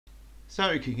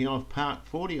So, kicking off part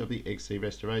 40 of the XC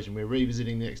restoration, we're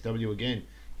revisiting the XW again.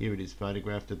 Here it is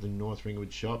photographed at the North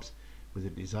Ringwood shops with a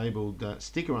disabled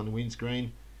sticker on the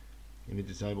windscreen in a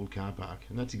disabled car park.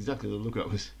 And that's exactly the look I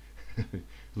was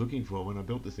looking for when I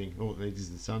built the thing. Oh, this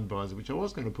is the sun visor, which I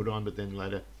was going to put on, but then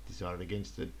later decided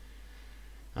against it.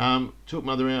 Took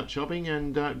mother out shopping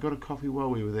and got a coffee while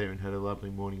we were there and had a lovely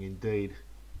morning indeed.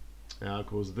 Of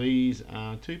course, these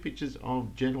are two pictures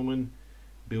of gentlemen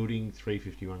building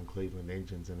 351 Cleveland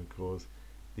engines, and of course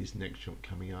this next shot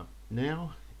coming up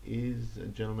now is a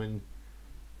gentleman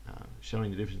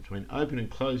showing the difference between open and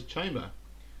closed chamber.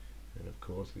 And of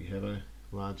course we have a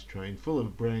large train full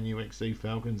of brand new XC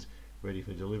Falcons ready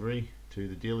for delivery to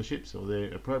the dealerships or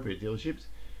their appropriate dealerships.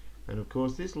 And of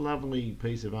course this lovely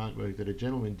piece of artwork that a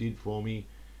gentleman did for me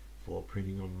for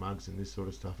printing on mugs and this sort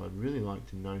of stuff. I'd really like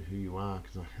to know who you are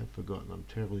because I have forgotten. I'm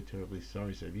terribly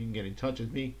sorry. So if you can get in touch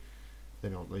with me,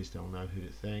 then at least I'll know who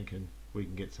to thank and we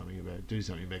can get something about, do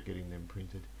something about getting them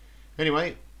printed.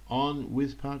 Anyway, on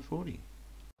with part 40.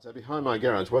 So behind my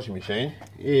garage washing machine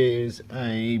is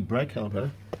a brake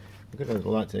caliper. I've got the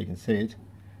light so you can see it.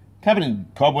 Covered in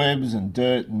cobwebs and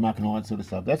dirt and muck and all that sort of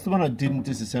stuff. That's the one I didn't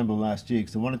disassemble last year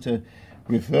because I wanted to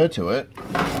refer to it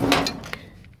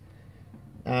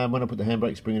when I put the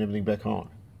handbrake spring and everything back on.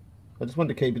 I just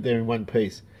wanted to keep it there in one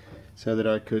piece so that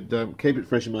I could keep it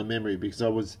fresh in my memory because I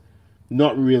was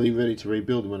not really ready to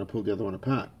rebuild when I pulled the other one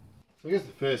apart. So I guess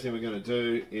the first thing we're going to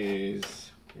do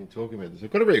is, in talking about this,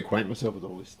 I've got to reacquaint myself with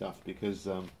all this stuff because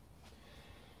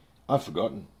I've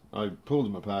forgotten. I pulled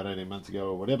them apart 18 months ago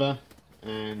or whatever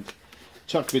and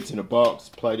chucked bits in a box,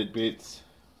 plated bits,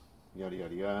 yada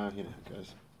yada yada, you know how it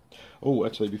goes. Oh,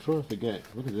 actually, before I forget,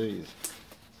 look at these.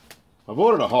 I've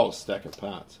ordered a whole stack of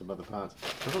parts, of other parts.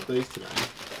 I got these today.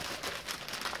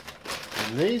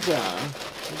 And these are,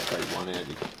 let's say one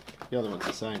Andy. The other one's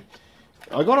the same.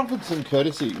 I got offered some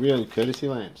real courtesy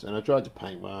lamps, and I tried to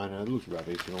paint one, and it looked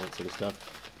rubbish and all that sort of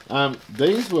stuff.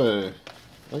 These were,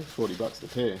 I think, $40 a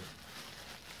pair,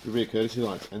 the rear courtesy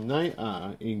lights, and they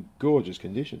are in gorgeous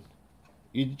condition.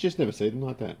 You just never see them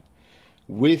like that.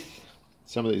 With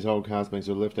some of these old cars being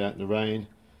sort of left out in the rain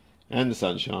and the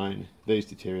sunshine, these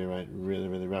deteriorate really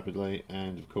rapidly,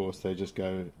 and of course they just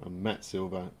go a matte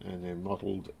silver, and they're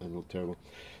mottled and look terrible.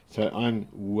 So I'm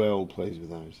well pleased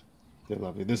with those. They're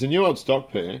lovely. There's a new old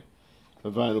stock pair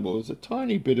available. There's a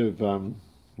tiny bit of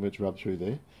which rub through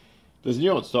there. There's a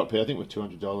new old stock pair, I think with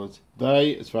 $200.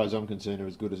 They, as far as I'm concerned, are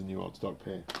as good as a new old stock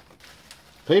pair.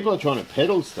 People are trying to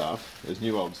peddle stuff as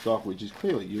new old stock, which is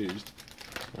clearly used,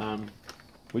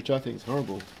 which I think is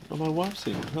horrible. Oh, my wife's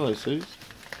here. Hello, Suze.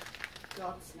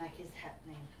 Godsmack is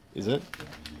happening. Is it?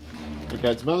 Yeah.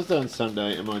 Okay, it's Mother's Day on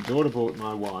Sunday, and my daughter bought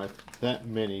my wife that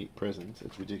many presents.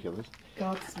 It's ridiculous.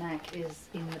 Godsmack is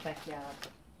in the backyard.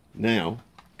 Now,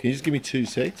 can you just give me 2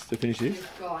 seconds to finish this? It's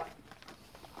got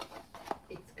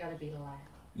to be loud.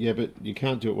 Yeah, but you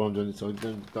can't do it while I'm doing it, so I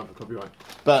don't for copyright.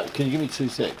 But can you give me 2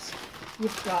 seconds?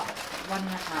 You've got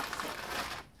 1.5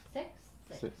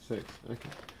 seconds. Six. Okay.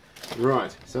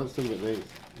 Right, so let's talk about these.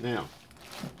 Now,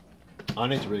 I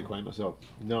need to reacquaint myself.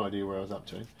 No idea where I was up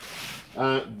to.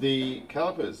 The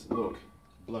calipers look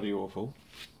bloody awful.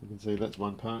 You can see that's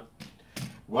one part.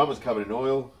 One was covered in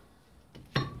oil.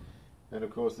 And of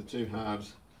course the two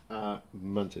halves are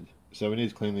munted. So we need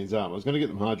to clean these up. I was going to get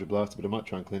them hydroblasted, but I might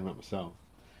try and clean them up myself.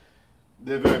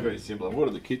 They're very simple. I've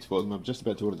ordered the kits for them. I'm just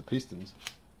about to order the pistons.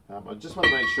 I just want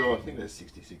to make sure, I think they're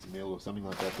 66mm or something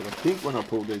like that, but I think when I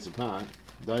pulled these apart,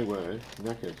 they were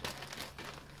knackered.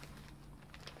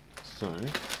 So,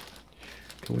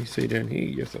 can we see down here?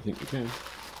 Yes, I think we can.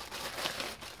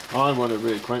 I want to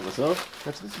reacquaint myself.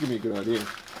 Actually, this will give me a good idea.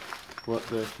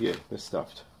 Yeah, they're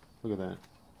stuffed. Look at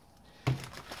that.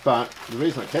 But the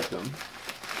reason I kept them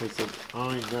is that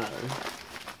I know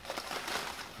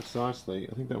precisely,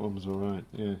 I think that one was alright.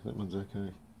 Yeah, that one's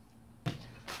okay.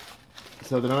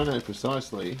 So that I know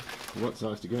precisely what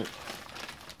size to get.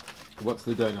 What's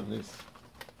the date on this?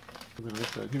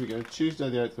 Here we go, Tuesday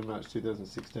the 8th of March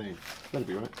 2016. That'll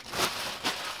be right.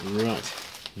 Right,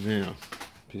 now,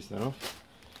 piss that off.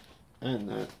 And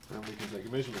that, and we can take a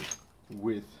measurement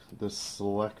with the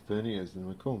slack verniers. And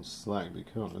we call them slack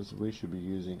because we should be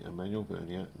using a manual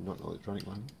vernier, not an electronic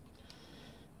one.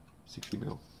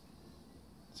 60mm.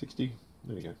 60?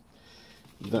 There we go.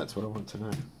 That's what I want to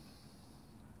know.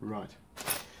 Right.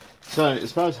 So,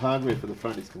 as far as hardware for the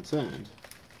front is concerned,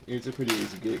 it's a pretty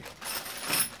easy gig.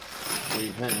 We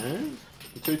have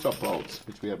the 2 top bolts,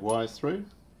 which we have wires through,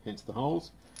 hence the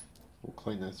holes. We'll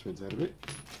clean those threads out a bit.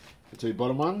 The 2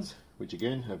 bottom ones, which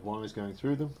again have wires going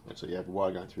through them. Actually, you have a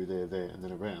wire going through there, and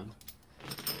then around.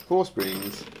 4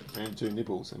 springs, and 2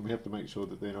 nipples, and we have to make sure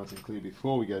that they're nice and clear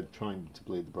before we go trying to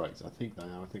bleed the brakes. I think they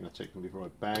are. I think I checked them before I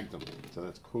bagged them, so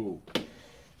that's cool.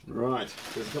 Right,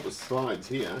 there's a couple of slides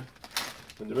here,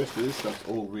 and the rest of this stuff's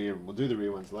all rear. We'll do the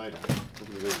rear ones later. We'll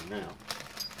do the rear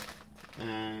now.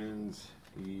 And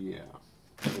yeah,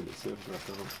 a little bit of surface rust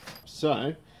on them.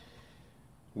 So,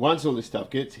 once all this stuff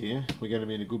gets here, we're going to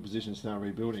be in a good position to start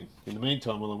rebuilding. In the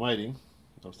meantime, while I'm waiting,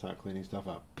 I'll start cleaning stuff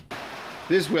up.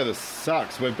 This weather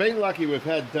sucks. We've been lucky. We've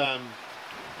had a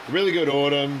really good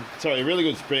autumn, sorry, a really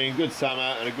good spring, good summer,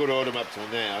 and a good autumn up till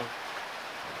now.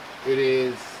 It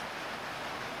is,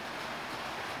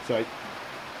 sorry,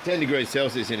 10 degrees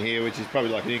Celsius in here, which is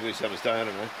probably like an English summer's day, I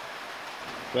don't know.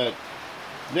 But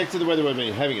next to the weather we've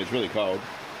been having, it's really cold,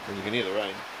 and you can hear the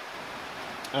rain.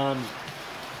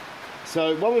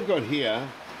 So what we've got here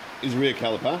is a rear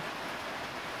caliper.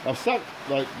 I've stuck,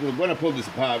 like, when I pulled this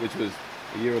apart, which was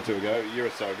a year or so ago, I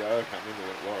can't remember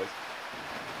what it was.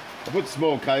 I put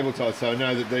small cable ties so I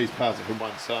know that these parts are from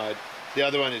one side. The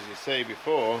other one, as you see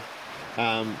before,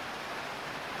 I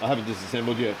haven't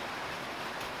disassembled yet.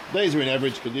 These are in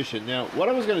average condition. Now, what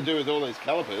I was going to do with all these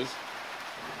calipers,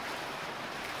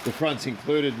 the fronts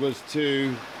included, was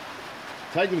to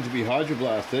take them to be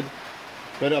hydroblasted,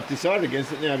 but I've decided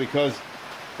against it now because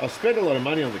I've spent a lot of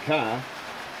money on the car,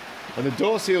 and the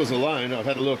door seals alone, I've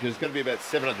had a look, it's going to be about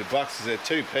 $700 because they're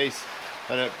 2-piece,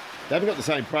 and they haven't got the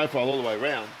same profile all the way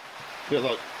around. They've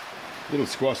got like little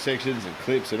squash sections and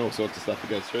clips and all sorts of stuff that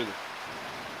goes through them.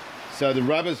 So the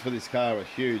rubbers for this car are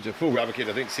huge. A full rubber kit,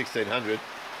 I think $1,600,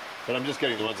 but I'm just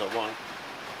getting the ones I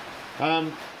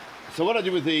want. So what I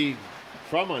did with the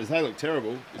front ones, they look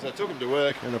terrible, is I took them to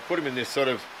work and I put them in this sort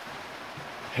of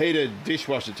heated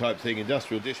dishwasher type thing,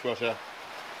 industrial dishwasher,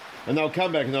 and they'll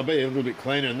come back and they'll be a little bit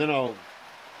cleaner, and then I'll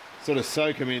sort of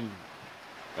soak them in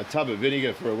a tub of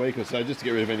vinegar for a week or so just to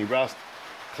get rid of any rust,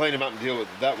 clean them up and deal with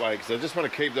it that way, because I just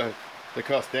want to keep the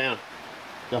cost down.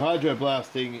 The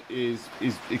hydroblasting is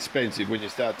expensive when you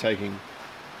start taking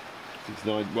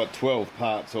 12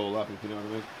 parts all up, if you know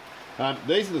what I mean.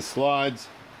 These are the slides.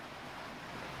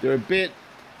 They're a bit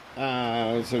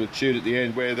sort of chewed at the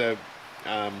end where the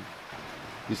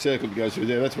your circle goes through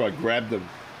there. That's where I grabbed them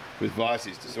with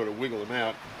vices to sort of wiggle them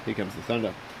out. Here comes the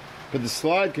thunder. But the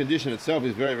slide condition itself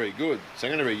is very, very good, so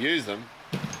I'm going to reuse them.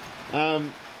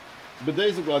 But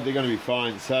these look like they're going to be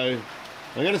fine, so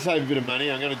I'm going to save a bit of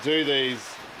money. I'm going to do these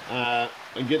and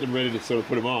get them ready to sort of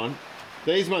put them on.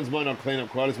 These ones might not clean up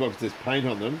quite as well because there's paint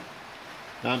on them.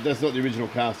 That's not the original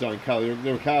cast iron colour.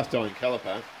 They're a cast iron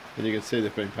caliper, and you can see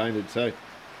they've been painted. So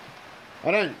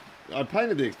I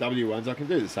painted the XW ones. I can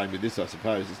do the same with this, I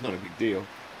suppose. It's not a big deal.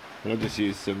 And I'll just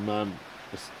use some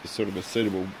sort of a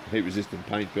suitable heat-resistant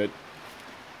paint. But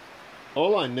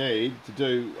all I need to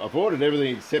do, I've ordered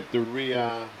everything except the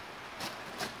rear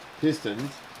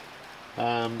pistons.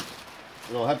 And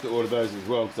I'll have to order those as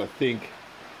well because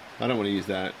I don't want to use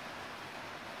that.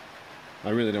 I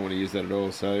really don't want to use that at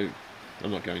all, so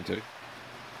I'm not going to.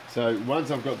 So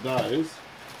once I've got those,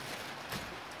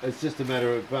 it's just a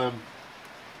matter of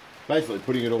basically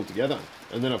putting it all together.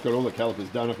 And then I've got all the calipers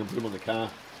done, I can put them on the car.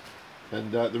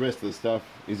 And the rest of the stuff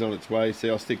is on its way. See,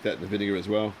 I'll stick that in the vinegar as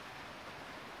well.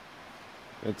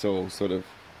 That's all sort of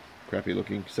crappy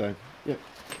looking, so yeah.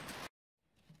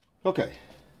 Okay,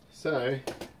 so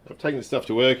I've taken the stuff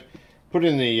to work, put it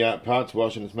in the parts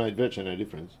wash, and it's made virtually no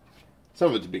difference.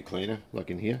 Some of it's a bit cleaner,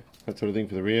 like in here, that sort of thing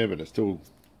for the rear, but it's still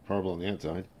horrible on the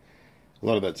outside. A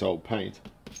lot of that's old paint.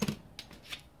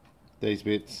 These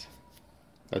bits,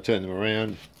 I turn them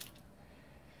around,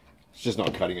 it's just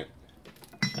not cutting it.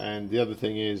 And the other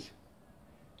thing is,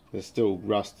 there's still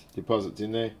rust deposits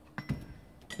in there.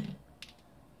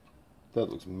 That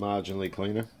looks marginally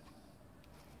cleaner.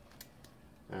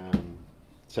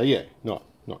 So yeah, not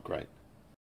great.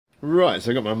 Right,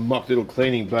 so I got my mock little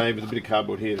cleaning bay with a bit of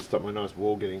cardboard here to stop my nice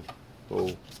wall getting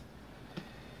all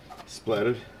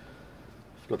splattered.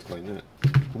 Forgot to clean that.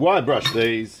 Wire brush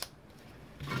these,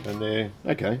 and they're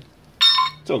okay.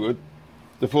 It's all good.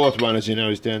 The fourth one, as you know,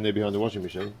 is down there behind the washing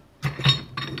machine.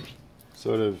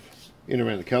 Sort of in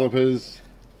around the calipers.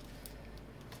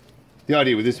 The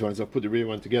idea with this one is I'll put the rear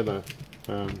one together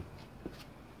and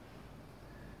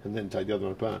then take the other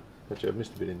one apart. Actually, I've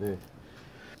missed a bit in there.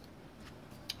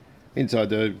 Inside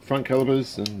the front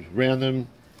calipers and round them.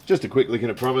 Just a quick lick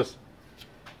and a promise.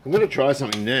 I'm going to try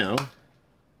something now.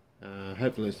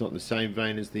 Hopefully it's not in the same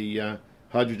vein as the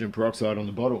hydrogen peroxide on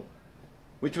the bottle,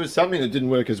 which was something that didn't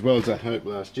work as well as I hoped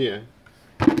last year.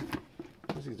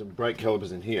 Let's get some brake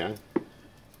calipers in here.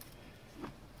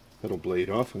 That'll bleed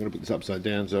off. I'm going to put this upside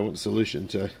down, so I want the solution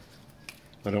to...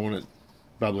 I don't want it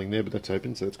bubbling there, but that's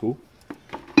open, so that's cool.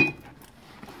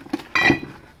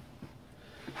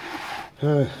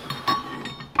 Just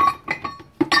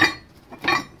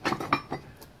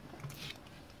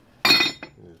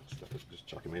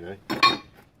chuck them in,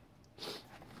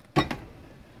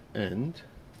 and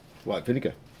white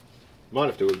vinegar. Might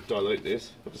have to dilute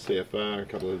this. Have to see how far a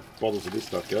couple of bottles of this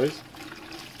stuff goes.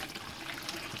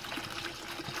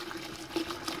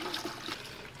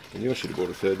 And you should have bought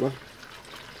a third one.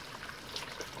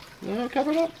 No,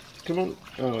 cover it up. Come on.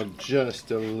 Oh,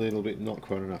 just a little bit, not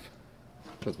quite enough.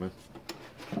 Doesn't matter.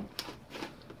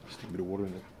 Stick a bit of water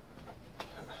in there.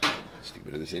 Stick a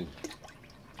bit of this in.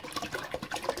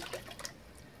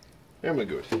 And we're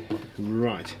good.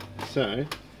 Right. So,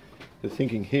 the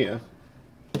thinking here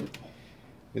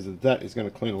is that that is going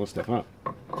to clean all this stuff up.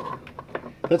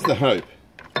 That's the hope.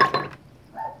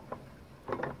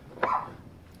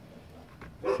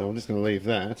 So I'm just going to leave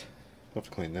that. I'll have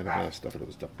to clean that up. I'll stuff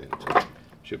it, stuff there too.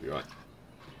 Should be right.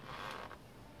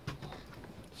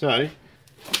 So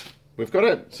we've got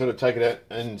to sort of take it out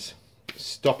and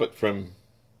stop it from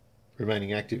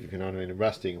remaining active, if you know what I mean, and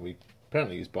rusting. We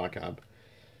apparently use bicarb.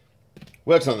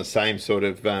 Works on the same sort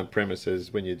of premise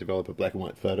as when you develop a black and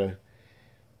white photo.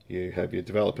 You have your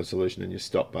developer solution and your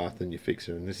stop bath and your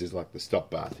fixer, and this is like the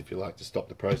stop bath, if you like, to stop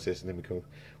the process, and then we can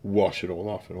wash it all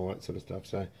off and all that sort of stuff.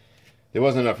 So there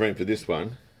wasn't enough room for this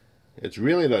one. It's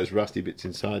really those rusty bits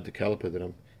inside the caliper that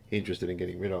I'm interested in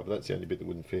getting rid of. That's the only bit that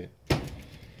wouldn't fit.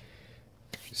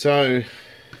 So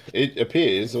it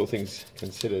appears, all things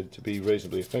considered, to be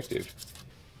reasonably effective.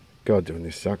 God, doing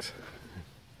this sucks.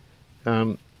 What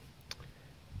am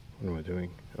I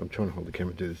doing? I'm trying to hold the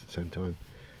camera and do this at the same time.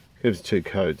 Here's 2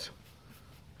 coats.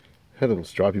 Had little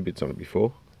stripy bits on it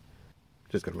before.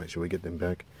 Just got to make sure we get them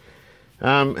back.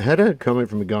 Had a comment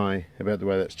from a guy about the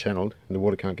way that's channeled and the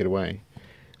water can't get away.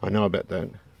 I know about that.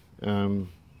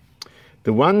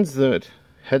 The ones that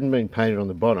hadn't been painted on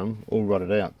the bottom all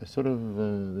rotted out. They're sort of,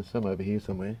 there's some over here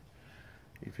somewhere.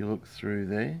 If you look through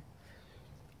there.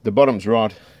 The bottom's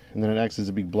rot, and then it acts as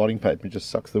a big blotting paper. It just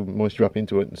sucks the moisture up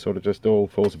into it and sort of just all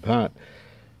falls apart.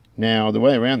 Now, the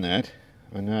way around that,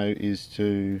 I know, is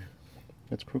to...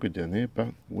 That's crooked down there, but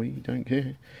we don't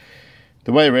care.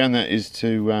 The way around that is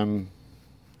to... hang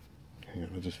on,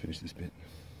 I'll just finish this bit.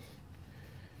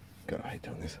 God, I hate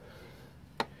doing this.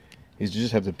 Is to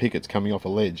just have the pickets coming off a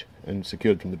ledge and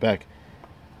secured from the back.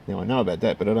 Now, I know about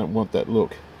that, but I don't want that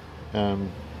look. I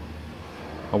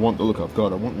want the look I've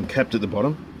got. I want them capped at the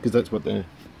bottom, because that's what they're...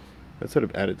 That's sort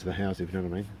of added to the house, if you know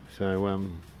what I mean. So,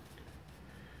 I'm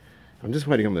just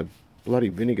waiting on the bloody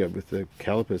vinegar with the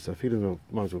calipers. So I figured I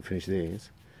might as well finish these.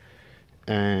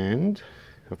 And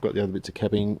I've got the other bits of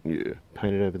capping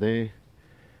painted over there.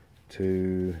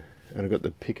 And I've got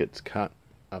the pickets cut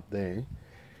up there.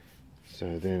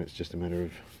 So then it's just a matter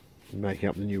of making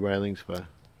up the new railings for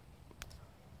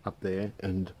up there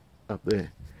and up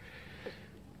there.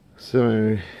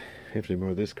 So, have to do more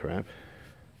of this crap.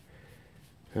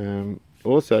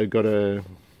 Also got I'm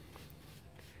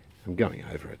going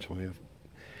over actually.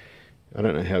 I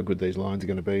don't know how good these lines are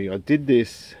going to be. I did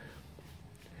this,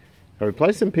 I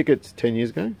replaced some pickets 10 years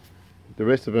ago. The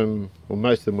rest of them, or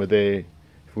most of them, were there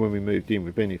from when we moved in.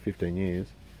 We've been here 15 years.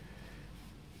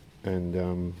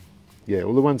 And yeah,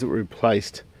 all the ones that were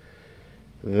replaced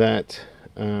that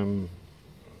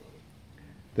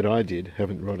that I did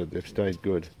haven't rotted. They've stayed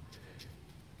good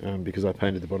because I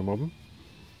painted the bottom of them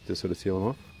to sort of seal them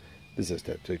off. This has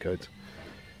to have 2 coats,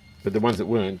 but the ones that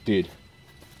weren't did,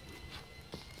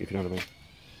 if you know what I mean.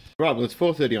 Right, well, it's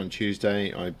 4:30 on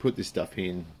Tuesday. I put this stuff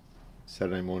in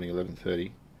Saturday morning,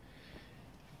 11:30.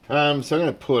 So I'm going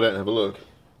to pull it out and have a look.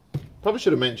 Probably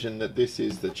should have mentioned that this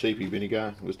is the cheapy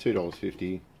vinegar. It was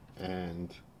 $2.50 and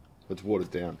it's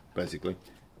watered down, basically.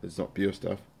 It's not pure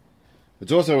stuff.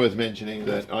 It's also worth mentioning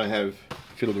that I have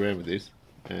fiddled around with this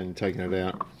and taken it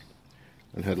out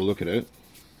and had a look at it,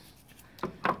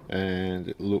 and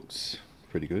it looks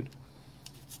pretty good.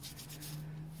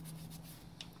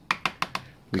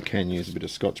 We can use a bit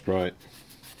of Scotch-Brite,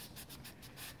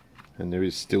 and there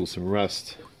is still some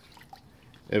rust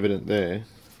evident there,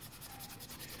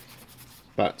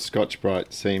 but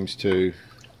Scotch-Brite seems to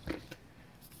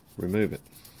remove it.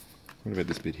 What about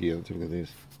this bit here? Let's look at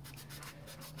this.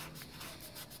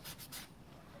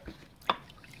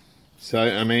 So,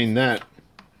 I mean, that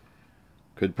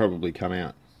could probably come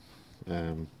out.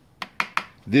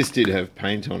 This did have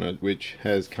paint on it, which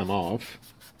has come off,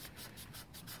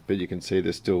 but you can see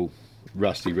there's still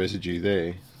rusty residue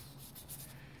there.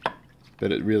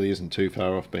 But it really isn't too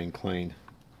far off being cleaned.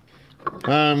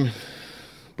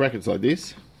 Brackets like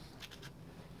this.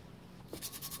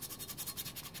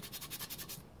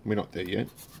 We're not there yet.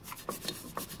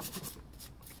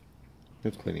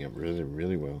 It's cleaning up really,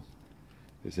 really well.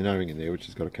 There's an O-ring in there which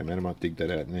has got to come out. I might dig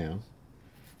that out now.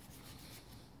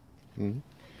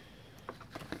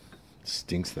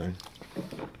 Stinks though.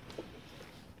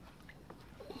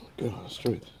 God's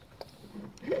truth.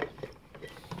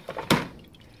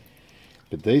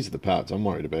 But these are the parts I'm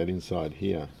worried about inside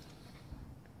here.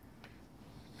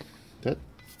 That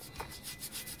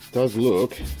does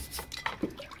look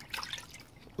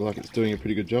like it's doing a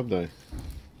pretty good job though.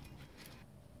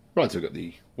 Right, so I've got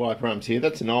the wiper arms here.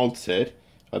 That's an old set.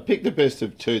 I picked the best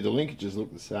of two. The linkages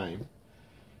look the same.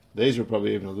 These were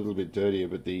probably even a little bit dirtier,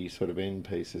 but the sort of end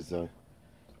pieces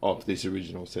of this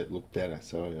original set look better,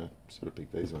 so I sort of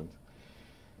picked these ones.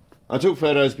 I took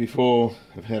photos before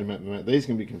of how to map them out. These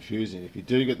can be confusing. If you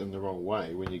do get them the wrong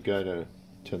way, when you go to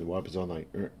turn the wipers on,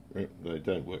 they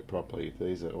don't work properly.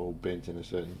 These are all bent in a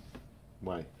certain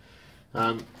way.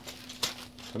 I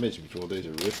mentioned before, these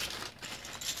are ripped.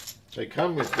 They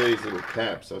come with these little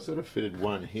caps. I sort of fitted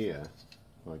one here,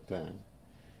 like that.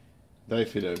 They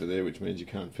fit over there, which means you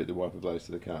can't fit the wiper blades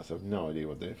to the car, so I've no idea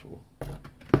what they're for.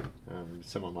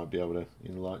 Someone might be able to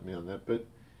enlighten me on that, but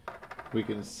we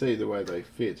can see the way they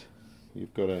fit.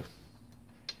 You've got a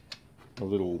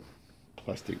little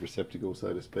plastic receptacle,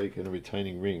 so to speak, and a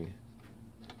retaining ring,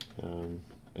 and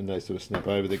they sort of snap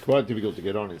over. They're quite difficult to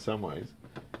get on in some ways.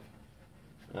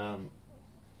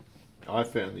 I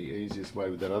found the easiest way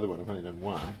with that other one, I've only done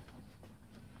one.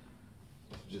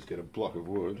 Just get a block of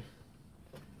wood,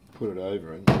 put it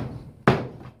over and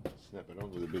snap it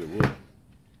on with a bit of wood,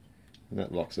 and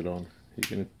that locks it on. You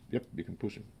can, yep, you can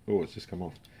push it. Oh, it's just come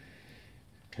off.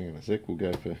 Hang on a sec, we'll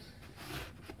go for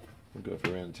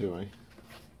round two, eh?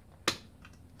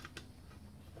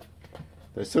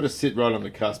 They sort of sit right on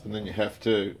the cusp, and then you have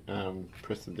to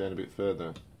press them down a bit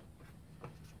further.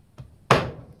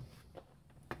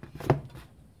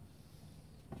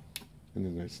 And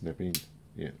then they snap in.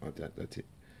 Yeah, like that, that's it.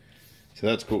 So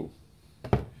that's cool.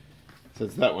 So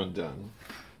it's that one done.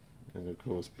 And of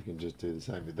course we can just do the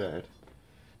same with that.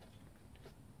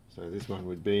 So this one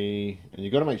would be, and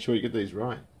you've got to make sure you get these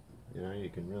right. You know, you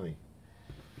can really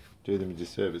do them a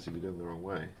disservice if you do them the wrong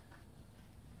way.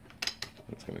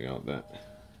 That's going to go like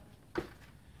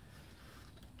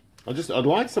that. I'd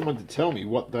like someone to tell me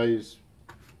what these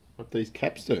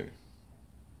caps do.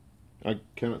 I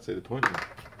cannot see the point of them.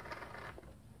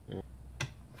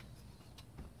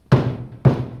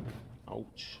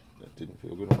 Ouch, that didn't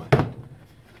feel good on my hand.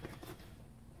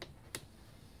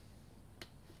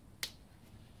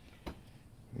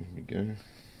 There we go.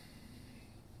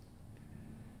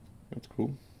 That's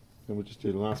cool. Then we'll just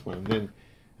do the last one. And then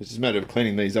it's just a matter of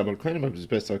cleaning these up. I'll clean them up as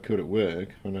best I could at work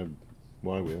on a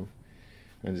Y-wheel.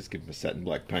 And just give them a satin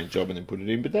black paint job and then put it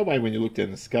in. But that way when you look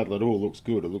down the scuttle it all looks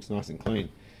good. It looks nice and clean.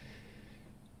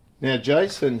 Now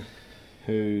Jason,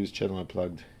 whose channel I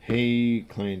plugged, he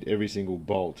cleaned every single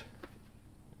bolt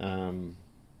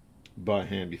by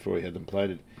hand before he had them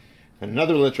plated. And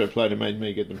another electroplater made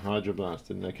me get them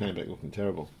hydroblasted, and they came back looking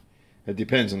terrible. It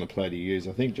depends on the plate you use.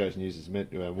 I think Jason uses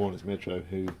Warner's Metro,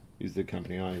 who is the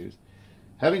company I use.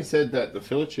 Having said that, the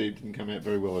filler tube didn't come out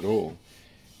very well at all.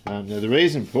 Now the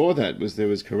reason for that was there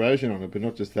was corrosion on it, but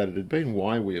not just that, it had been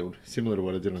Y-wheeled, similar to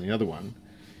what I did on the other one.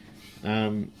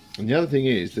 And the other thing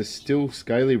is, there's still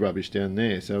scaly rubbish down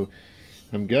there, so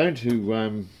I'm going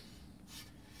to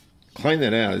clean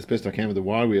that out as best I can with the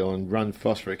Y-wheel and run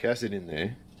phosphoric acid in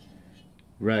there,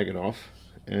 rag it off,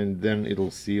 and then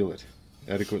it'll seal it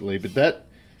adequately. But that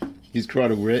is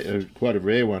quite a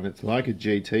rare one. It's like a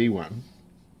GT one,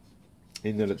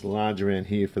 in that it's large around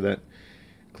here for that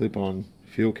clip-on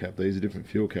fuel cap. These are different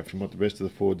fuel caps from what the rest of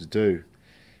the Fords do.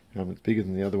 It's bigger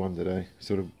than the other one that I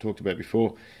sort of talked about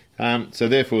before. So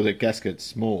therefore the gasket's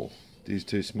small. It is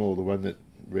too small, the one that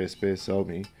Rare Spare sold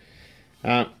me.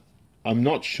 I'm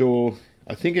not sure.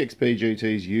 I think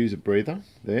XP-GTs use a breather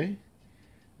there.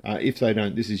 If they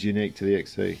don't, this is unique to the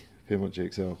XC, Fairmont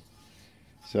GXL.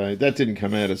 So that didn't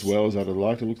come out as well as I'd have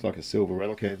liked. It looks like a silver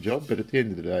rattle can job, but at the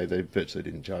end of the day, they virtually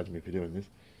didn't charge me for doing this.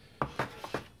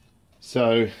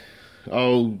 So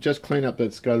I'll just clean up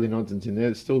that scaly nonsense in there.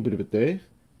 There's still a bit of it there.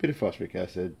 Bit of phosphoric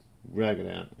acid, rag it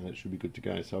out, and it should be good to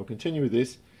go. So I'll continue with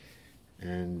this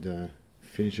and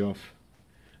finish off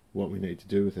what we need to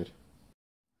do with it.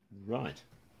 Right.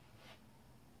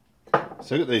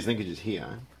 So I've got these linkages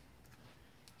here.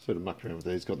 Sort of mucked around with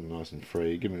these, got them nice and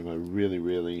free, giving them a really,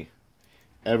 really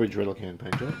average rattle can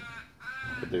paint job.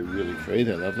 But they're really free,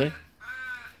 they're lovely.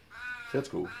 So that's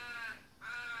cool.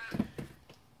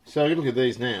 So you look at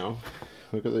these now.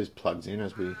 We've got these plugs in,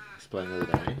 as we explained the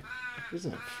other day. This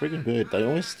is a friggin' bird. They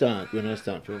always start when I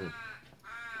start filming.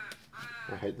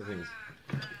 I hate the things.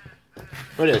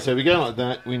 Right, yeah, so we go like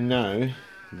that. We know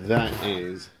that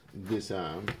is this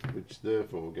arm, which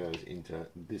therefore goes into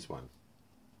this one.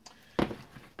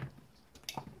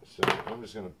 So I'm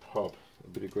just going to pop a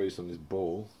bit of grease on this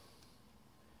ball.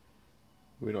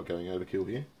 We're not going overkill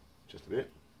here, just a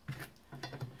bit.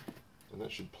 And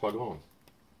that should plug on.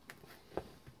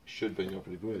 Should be not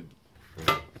pretty good.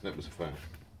 That was a fail.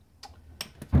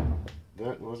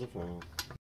 That was a fail.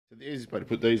 So the easiest way to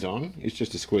put these on is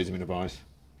just to squeeze them in a vise.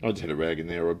 I just had a rag in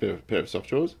there or a pair of soft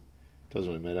drawers. Doesn't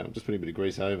really matter. I'm just putting a bit of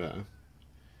grease over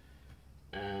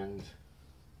and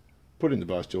put it in the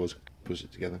vise jaws, push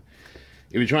it together.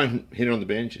 If you try and hit it on the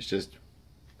bench, it's just,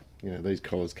 you know, these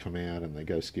collars come out and they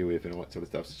go skew if and all that sort of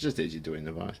stuff. So it's just easy to do in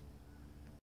the vise.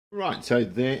 Right, so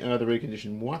there are the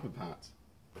reconditioned wiper parts.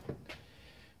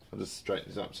 I'll just straighten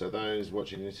this up so those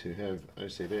watching this who have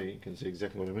OCD can see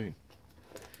exactly what I mean.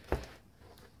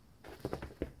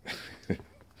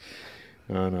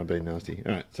 Oh no, being nasty.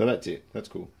 Alright, so that's it. That's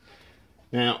cool.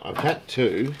 Now, I've had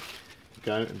to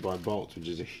go and buy bolts, which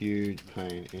is a huge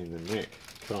pain in the neck,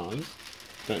 because,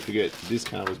 don't forget, this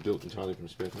car was built entirely from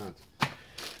spare parts.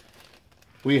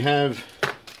 We have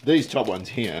these top ones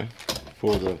here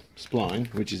for the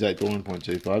spline, which is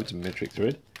 8x1.25, it's a metric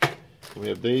thread. And we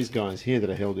have these guys here that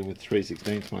are held in with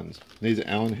 3/16 ones. These are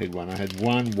Allen head one. I had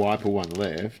one wiper one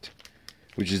left,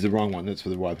 which is the wrong one, that's for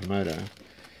the wiper motor.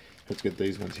 Let's get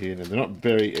these ones here. Now, they're not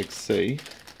very XC,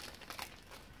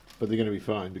 but they're going to be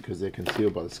fine because they're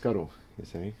concealed by the scuttle, you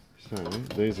see. So,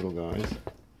 these little guys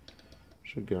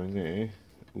should go in there,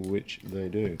 which they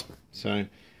do. So,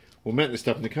 we'll mount this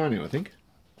stuff in the car now, I think.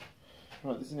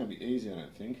 Right, this is going to be easy, I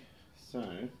don't think. So,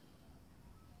 I'm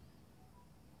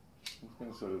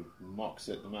going to sort of mock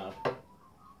set them up.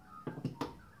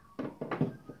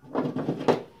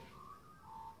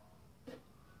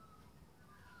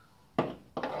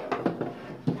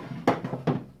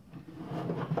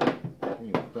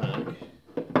 Bring it back.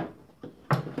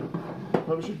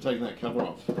 Probably should have taken that cover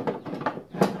off. I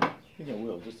think I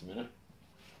will, just a minute.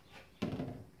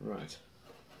 Right.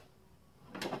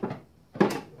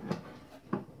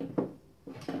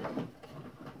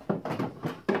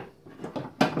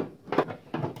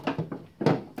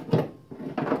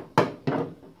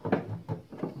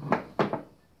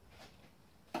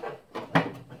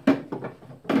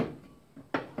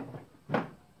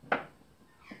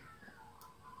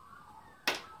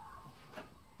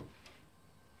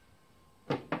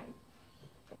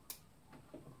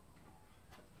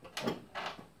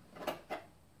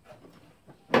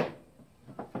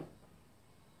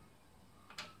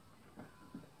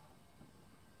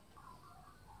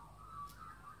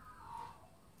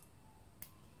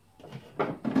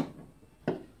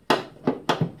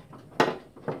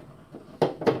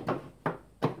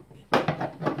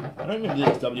 I don't remember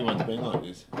the XW ones being like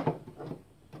this.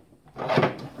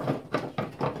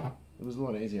 It was a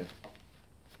lot easier.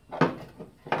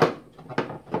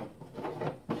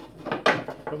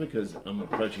 Probably because I'm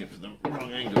approaching it from the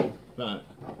wrong angle, but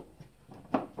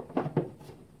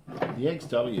the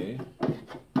XW,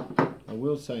 I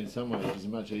will say in some ways, is a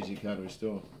much easier car to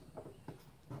restore.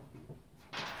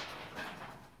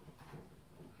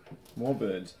 More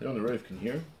birds. They're on the roof, can you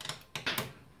hear them?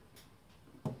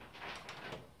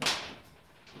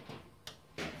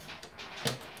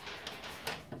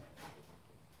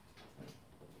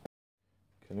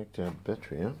 Connect our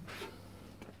battery up.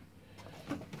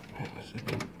 Hang on a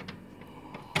second.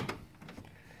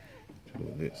 Look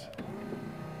at this.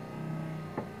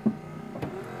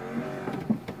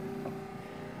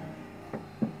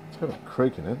 It's got a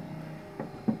creak in it.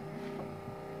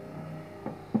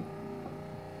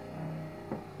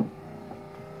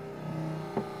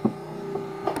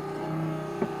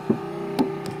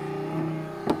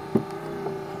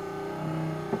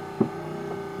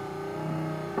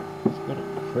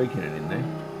 Creaking it in there.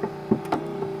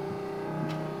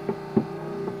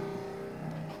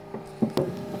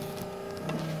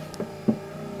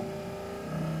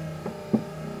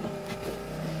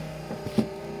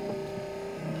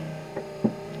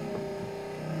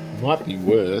 Might be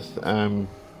worth, I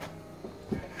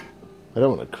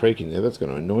don't want a creak in there, that's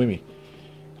going to annoy me.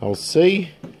 I'll see.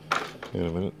 Hang on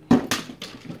a minute.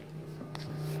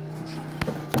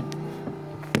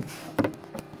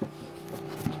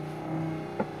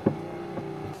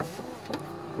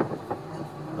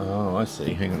 Oh, I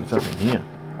see. Hang on, it's up in here.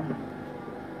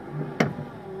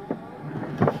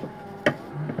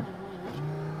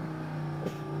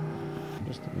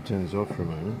 Just let me turn this off for a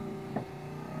moment.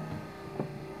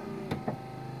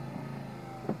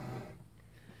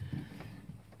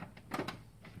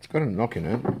 It's got a knock in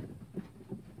it.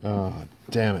 Oh,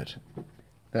 damn it.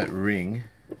 That ring.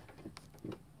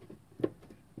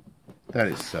 That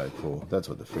is so cool. That's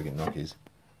what the friggin' knock is.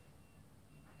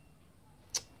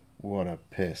 What a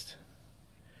pest.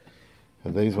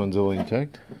 Are these ones all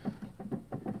intact?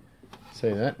 See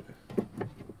that?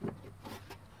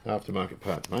 Aftermarket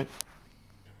parts, mate.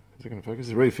 Is it going to focus?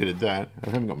 I refitted that.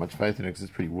 I haven't got much faith in it because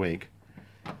it's pretty weak.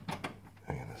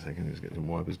 Hang on a second, just get some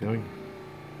wipers going.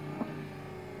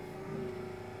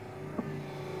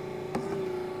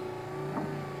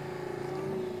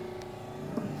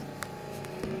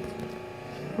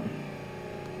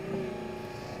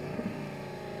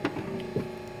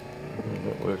 How's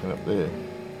that working up there?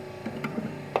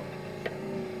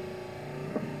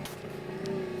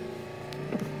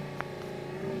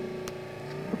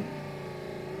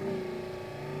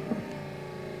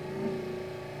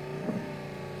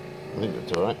 I think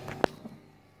that's alright.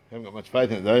 Haven't got much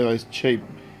faith in it though. Those cheap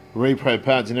repro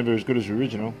parts are never as good as the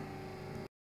original.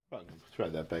 Right, throw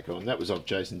that back on. That was off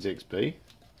Jason's XB,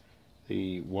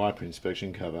 the wiper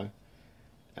inspection cover.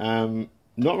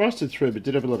 Not rusted through, but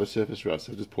did have a lot of surface rust.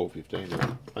 So just pour 15 in it.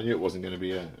 I knew it wasn't going to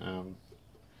be a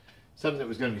something that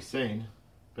was going to be seen,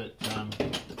 but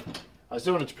I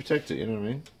still wanted to protect it. You know what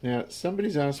I mean? Now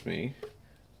somebody's asked me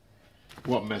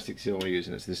what mastic seal we're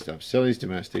using. It's this stuff. Selly's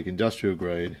Domestic, industrial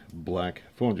grade, black,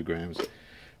 400 grams,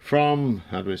 from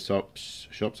hardware shops,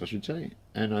 I should say.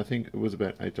 And I think it was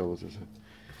about $8 or so.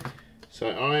 So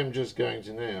I'm just going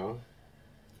to now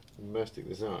mastic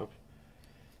this up.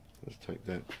 Let's take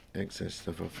that excess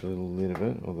stuff off the little lid of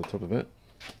it, or the top of it.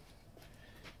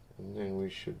 And then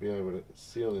we should be able to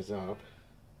seal this up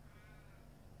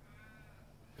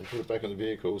and put it back on the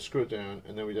vehicle, screw it down,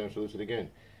 and then we don't have to lift it again.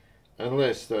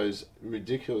 Unless those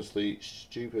ridiculously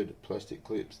stupid plastic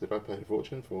clips that I paid a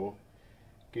fortune for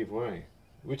give way.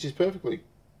 Which is perfectly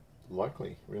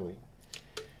likely, really.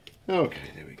 Okay,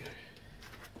 there we go.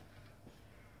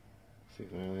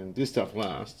 This stuff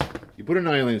lasts. You put a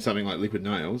nail in something like liquid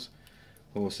nails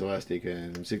or Celastic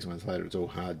and 6 months later it's all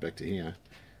hard back to here.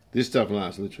 This stuff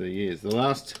lasts literally years. The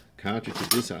last cartridge of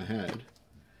this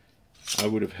I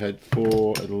would have had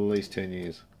for at least 10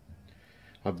 years.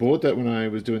 I bought that when I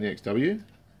was doing the XW,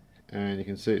 and you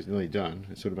can see it's nearly done.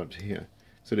 It's sort of up to here.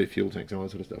 So do fuel tanks and all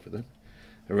that sort of stuff with them,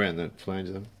 around the flange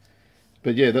of them.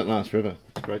 But yeah, that lasts forever.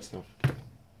 It's great stuff.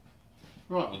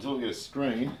 Right, until we get a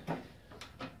screen,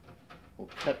 we'll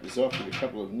cap this off with a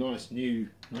couple of nice new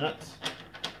nuts.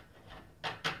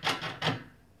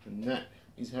 And that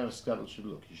is how a scuttle should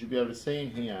look. You should be able to see in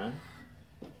here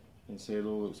and see it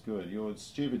all looks good. Your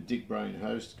stupid dick brain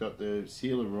host got the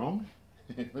sealer wrong.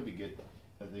 Let me get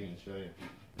that thing and show you.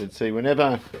 But see,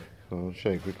 whenever, well, I'll show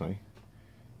you quickly.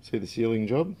 See the sealing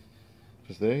job?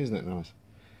 Just there, isn't that nice?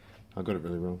 I got it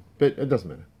really wrong, but it doesn't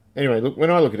matter. Anyway, look,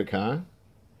 when I look at a car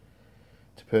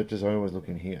to purchase, I always look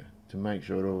in here to make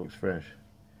sure it all looks fresh.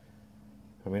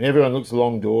 I mean, everyone looks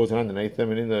along doors and underneath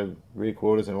them and in the rear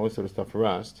quarters and all this sort of stuff for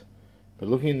rust. But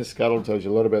looking in the scuttle tells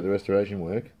you a lot about the restoration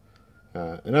work.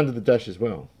 And under the dash as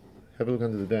well. Have a look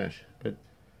under the dash. But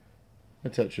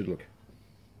that's how it should look.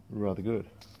 Rather good.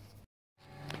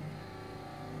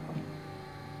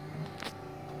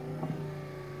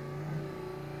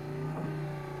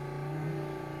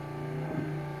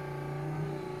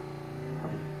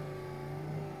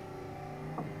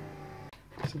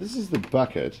 So this is the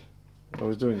bucket I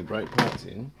was doing the brake parts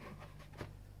in,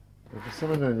 and for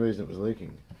some unknown reason it was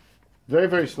leaking. Very,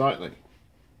 very slightly.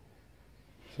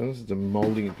 So this is a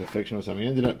moulding imperfection or something. I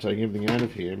ended up taking everything out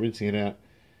of here, rinsing it out,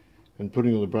 and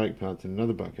putting all the brake parts in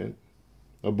another bucket.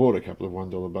 I bought a couple of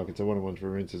 $1 buckets. I wanted one for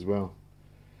a rinse as well.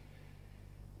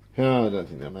 Oh, I don't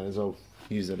think that matters. I'll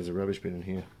use that as a rubbish bin in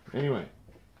here. Anyway,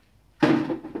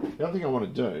 the other thing I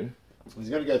want to do is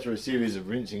going to go through a series of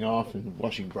rinsing off and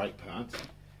washing brake parts.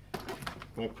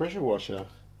 My pressure washer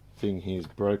thing here is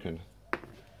broken.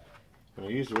 And I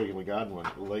used a regular garden one.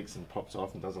 It leaks and pops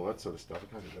off and does all that sort of stuff.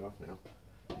 I can't get it off now.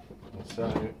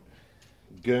 So,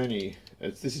 gurney,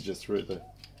 this is just through the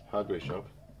hardware shop.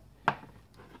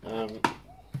 They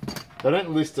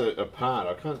don't list a part.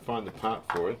 I can't find the part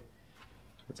for it.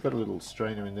 It's got a little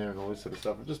strainer in there and all this sort of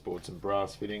stuff. I've just bought some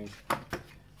brass fittings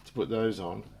to put those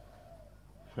on.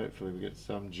 Hopefully we get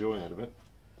some joy out of it.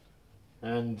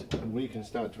 And we can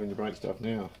start doing the brake stuff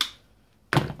now.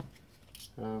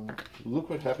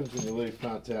 Look what happens when you leave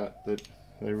parts out that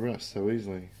they rust so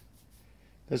easily.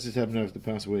 That's just happened over the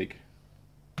past week.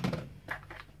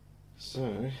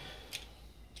 So,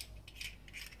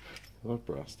 I like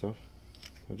brass stuff.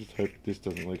 I just hope this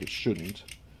doesn't leak. It shouldn't.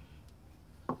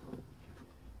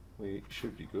 We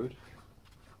should be good.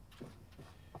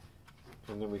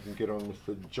 And then we can get on with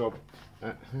the job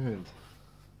at hand.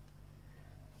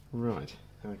 Right,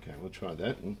 okay, we'll try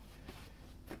that and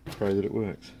pray that it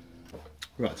works.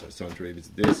 Right, so it's time to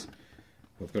revisit this.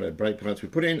 We've got our brake parts we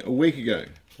put in a week ago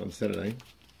on Saturday.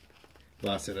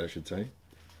 last set I should say.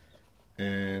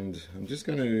 And I'm just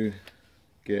going to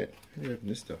get, how do you open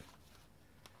this stuff?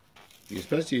 You're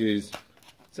supposed to use,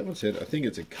 someone said, I think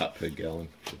it's a cup per gallon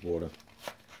of water.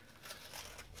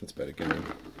 That's about a gallon.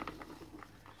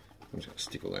 I'm just going to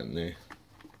stick all that in there.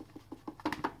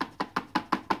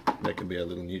 That can be our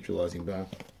little neutralising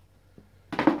bath.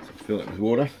 So fill it with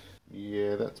water.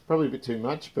 Yeah, that's probably a bit too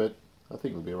much, but I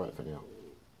think it'll be alright for now.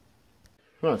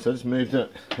 Right, so I just moved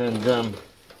it, and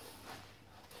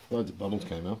loads of bubbles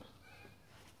came up.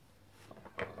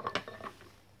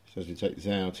 So as we take this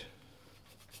out,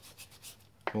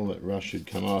 all that rust should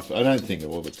come off. I don't think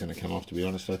all of it's going to come off, to be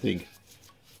honest. I think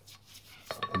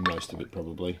most of it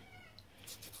probably.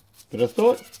 But I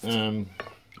thought it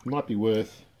might be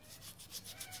worth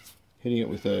hitting it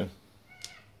with a,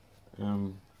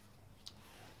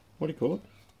 what do you call it?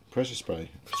 Pressure spray,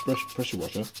 pressure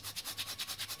washer.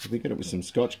 If we get it with some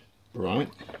Scotch Brite,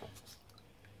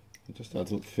 it just starts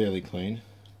to look fairly clean.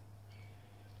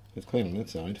 It's clean on that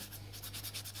side.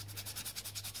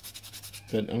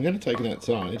 But I'm going to take it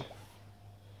outside,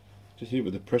 just hit it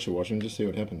with a pressure washer and just see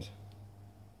what happens.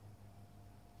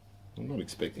 I'm not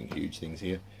expecting huge things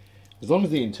here. As long as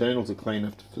the internals are clean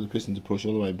enough for the piston to push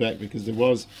all the way back, because there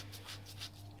was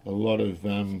a lot of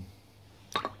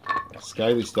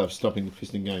scaly stuff stopping the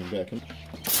piston going back.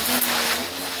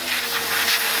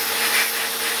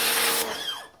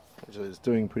 Actually, it's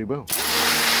doing pretty well.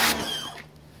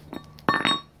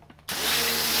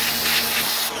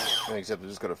 Except I've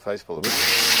just got a face full of it.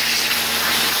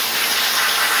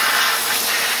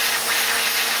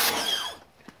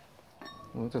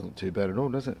 Well, it doesn't too bad at all,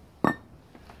 does it?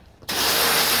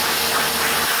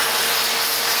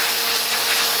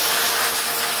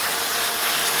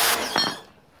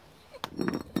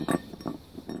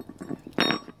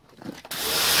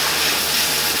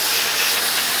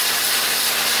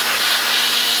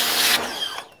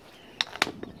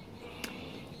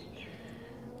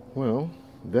 Well,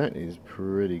 that is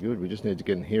pretty good. We just need to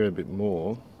get in here a bit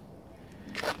more.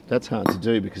 That's hard to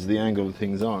do because of the angle the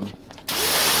thing's on.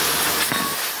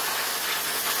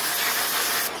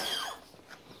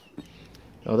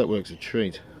 Oh, that works a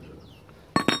treat.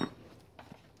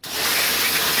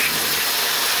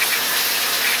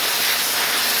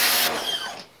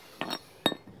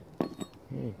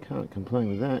 You can't complain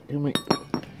with that, can we?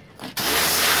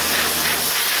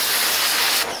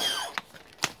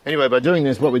 Anyway, by doing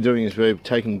this, what we're doing is we're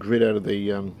taking grit out of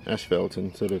the asphalt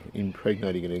and sort of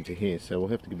impregnating it into here. So we'll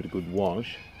have to give it a good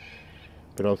wash.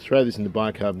 But I'll throw this in the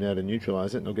bicarb now to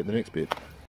neutralise it, and I'll get the next bit.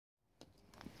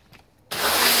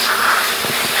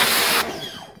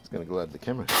 It's going to go out of the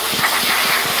camera.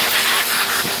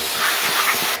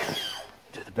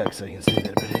 To the back so you can see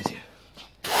that a bit easier.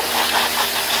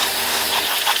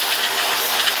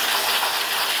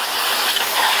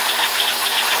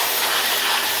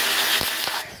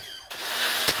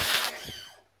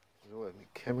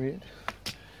 Camera yet?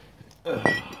 There we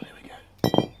go.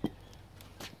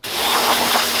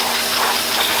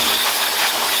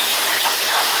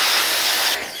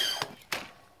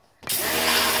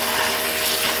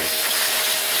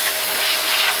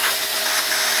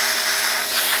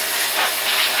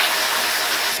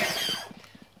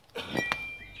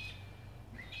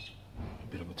 A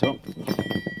bit on the top.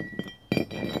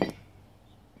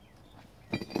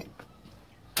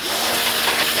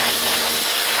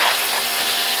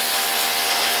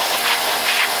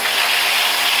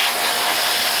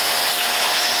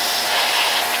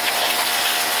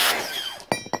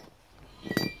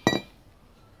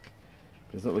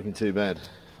 It's not looking too bad.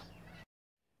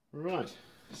 Right,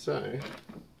 so,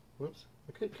 whoops,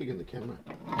 I keep kicking the camera.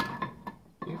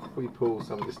 If we pull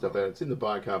some of this stuff out, it's in the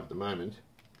bicarb at the moment.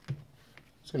 I'm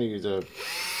just going to use a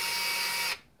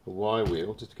Y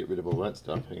wheel just to get rid of all that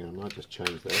stuff. Hang on, I might just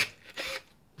change that.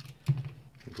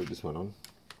 And put this one on.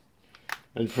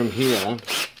 And from here,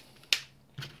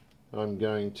 I'm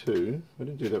going to, I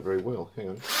didn't do that very well, hang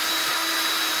on.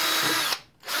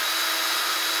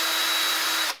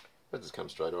 That just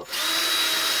comes straight off.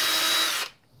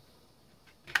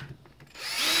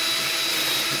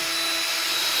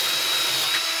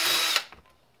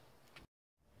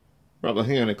 Right, well, I'm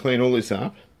going to clean all this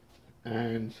up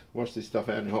and wash this stuff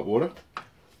out in hot water.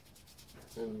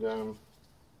 And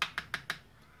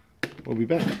we'll be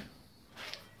back.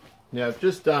 Now, I've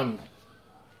just boiled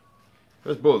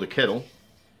the kettle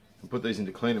and put these in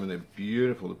to clean them, and they're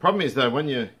beautiful. The problem is, though, when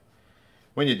you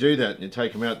do that and you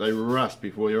take them out, they rust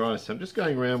before your eyes. So I'm just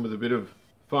going around with a bit of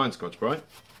fine Scotch Brite,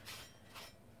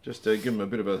 just to give them a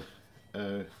bit of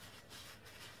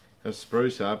a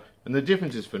spruce up. And the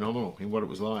difference is phenomenal in what it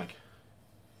was like.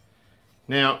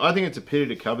 Now, I think it's a pity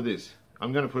to cover this.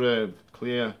 I'm going to put a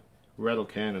clear rattle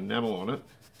can enamel on it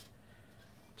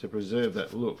to preserve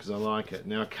that look, because I like it.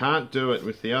 Now I can't do it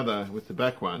with the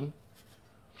back one.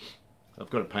 I've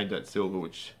got to paint that silver,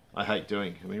 which I hate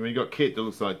doing. I mean, when you've got kit that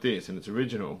looks like this and it's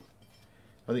original,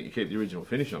 I think you keep the original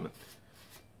finish on it.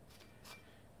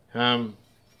 I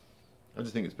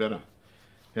just think it's better.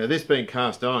 Now this being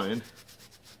cast iron,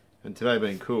 and today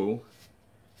being cool,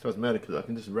 doesn't matter because I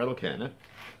can just rattle can it.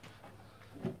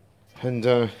 And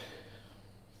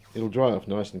it'll dry off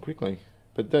nice and quickly.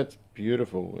 But that's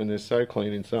beautiful, and they're so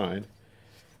clean inside.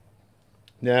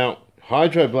 Now,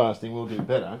 hydroblasting will do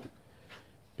better,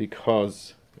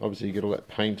 because obviously you get all that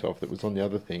paint off that was on the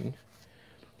other thing.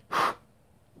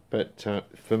 But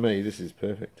for me, this is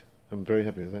perfect. I'm very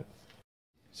happy with that.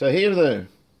 So here are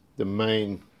the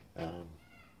main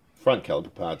front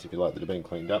caliper parts, if you like, that have been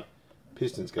cleaned up.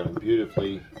 Pistons going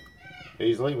beautifully,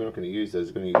 easily. We're not going to use those,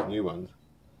 we're going to use new ones.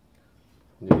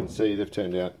 And you can see they've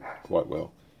turned out quite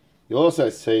well. You'll also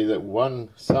see that one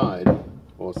side,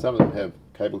 or some of them, have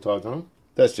cable ties on them.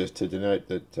 That's just to denote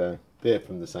that they're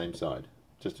from the same side,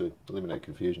 just to eliminate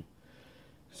confusion.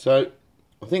 So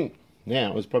I think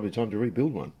now is probably time to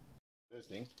rebuild one. First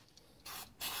thing,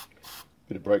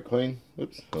 bit of brake clean.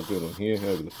 Oops, I'll do it on here,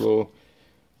 over the floor.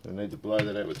 I need to blow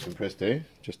that out with compressed air.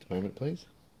 Just a moment, please.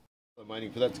 I'm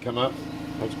waiting for that to come up.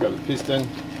 I'll just grab the piston.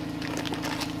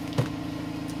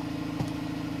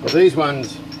 Well, these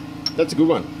ones, that's a good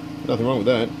one. Nothing wrong with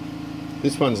that.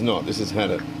 This one's not. This has had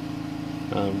it.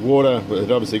 Water, well,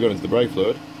 it obviously got into the brake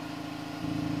fluid.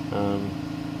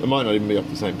 It might not even be off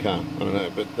the same car. I don't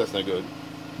know, but that's no good.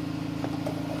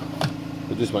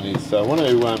 But this one is. So I want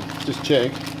to just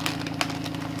check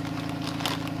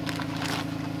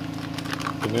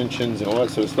dimensions and all that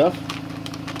sort of stuff.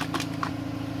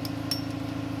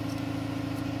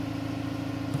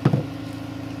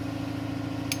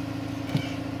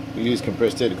 We use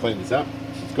compressed air to clean this up.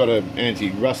 It's got an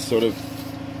anti-rust sort of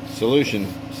solution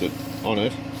on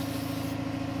it.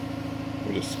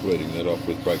 We're just squirting that off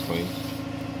with brake clean.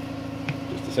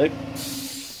 Just a sec.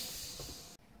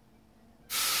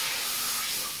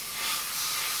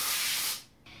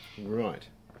 Right.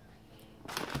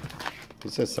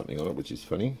 It says something on it, which is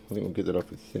funny. I think we'll get that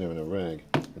off with thinner and a rag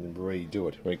and then redo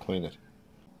it, re-clean it.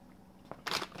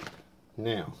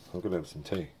 Now, I've got to have some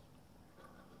tea.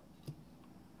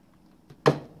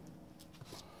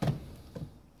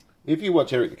 If you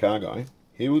watch Eric the Car Guy,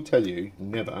 he will tell you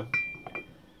never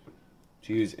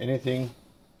to use anything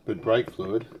but brake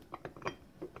fluid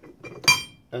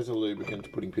as a lubricant to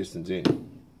putting pistons in.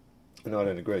 And I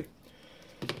don't agree.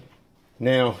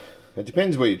 Now, it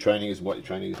depends where your training is, what your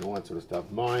training is, and all that sort of stuff.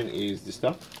 Mine is this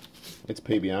stuff. It's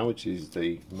PBR, which is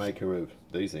the maker of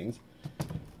these things.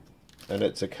 And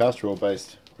it's a castor oil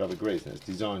based rubber grease, and it's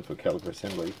designed for caliper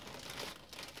assembly.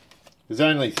 There's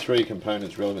only 3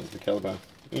 components relevant to the caliper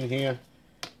in here,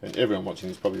 and everyone watching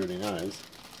this probably already knows.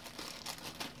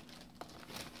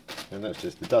 And that's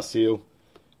just the dust seal,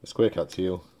 a square cut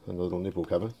seal, and a little nipple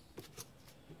cover.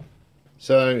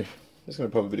 So I'm just going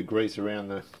to pop a bit of grease around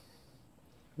the, I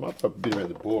might pop a bit around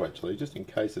the bore actually, just in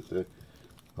case it's a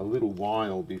little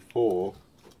while before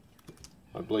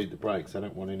I bleed the brakes. I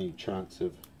don't want any chance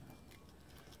of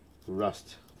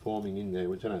rust forming in there,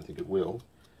 which I don't think it will.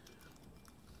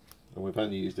 And we've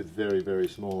only used a very, very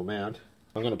small amount.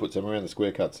 I'm going to put some around the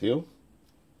square cut seal.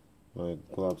 My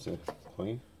gloves are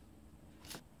clean.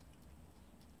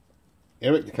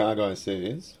 Eric the Car Guy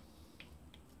says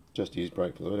just use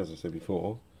brake fluid, as I said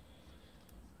before.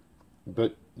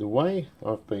 But the way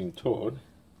I've been taught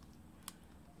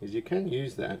is you can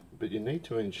use that, but you need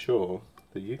to ensure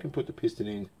that you can put the piston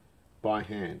in by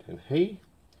hand. And he,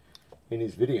 in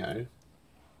his video,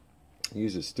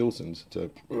 uses Stilsons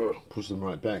to push them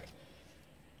right back.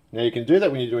 Now you can do that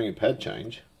when you're doing a pad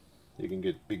change. You can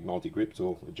get big multi-grips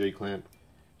or a G-clamp,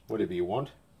 whatever you want.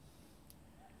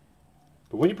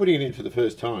 But when you're putting it in for the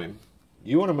first time,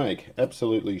 you want to make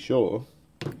absolutely sure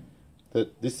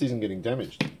that this isn't getting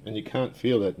damaged. And you can't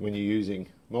feel that when you're using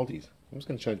multis. I'm just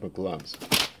going to change my gloves.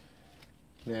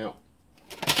 Now,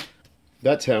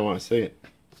 that's how I see it.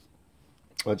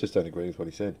 I just don't agree with what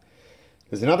he said.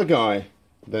 There's another guy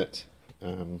that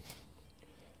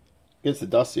gets the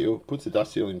dust seal, puts the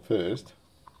dust seal in first,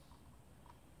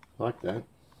 like that,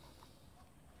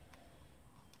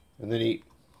 and then he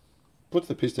puts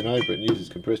the piston over it and uses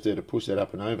compressed air to push that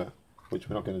up and over, which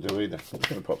we're not going to do either. I'm just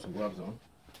going to pop some gloves on.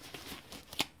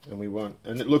 And we want,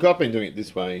 and look, I've been doing it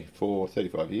this way for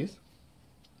 35 years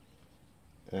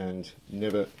and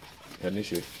never had an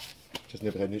issue. Just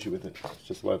never had an issue with it. It's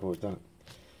just the way I've always done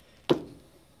it.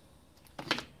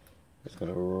 Just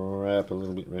going to wrap a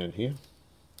little bit around here.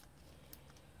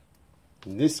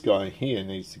 And this guy here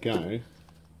needs to go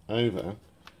over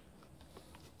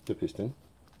the piston,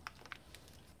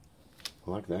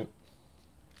 like that.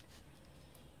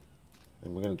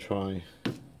 And we're going to try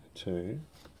to,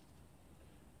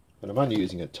 and I'm only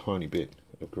using a tiny bit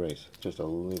of grease, just a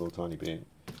little tiny bit.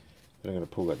 And I'm going to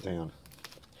pull that down.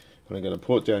 And I'm going to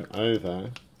pour it down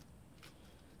over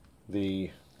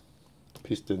the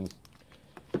piston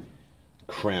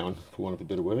crown, for want of a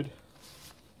better word,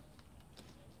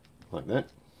 like that.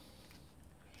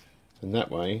 And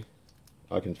that way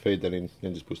I can feed that in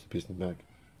and just push the piston back.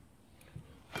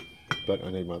 But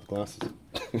I need my other glasses.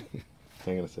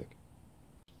 Hang on a sec.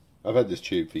 I've had this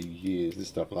tube for years. This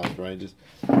stuff lasts for ages.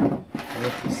 I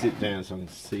have to sit down so I can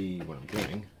see what I'm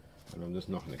doing. And I'm just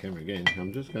knocking the camera again.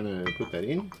 I'm just going to put that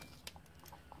in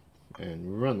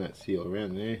and run that seal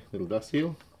around there, little dust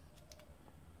seal.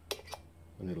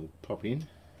 And it'll pop in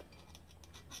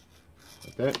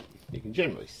like that. You can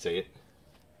generally see it.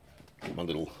 Get my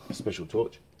little special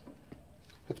torch.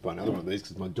 I had to buy another one of these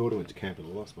because my daughter went to camp and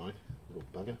I lost mine. Little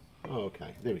bugger. Oh,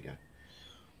 okay, there we go.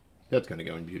 That's going to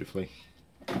go in beautifully.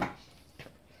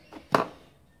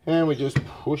 And we just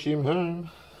push him home.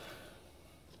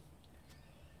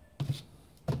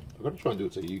 I've got to try and do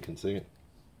it so you can see it.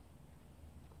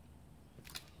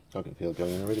 I can feel it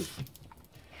going in already.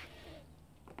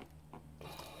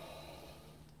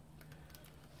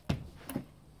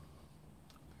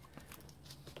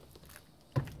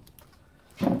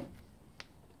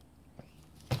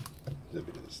 There's a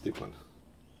bit of a stiff one.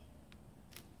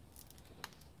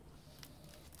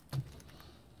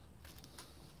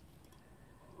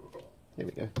 There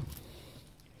we go.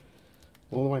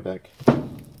 All the way back,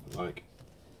 like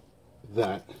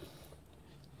that,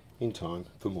 in time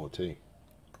for more tea.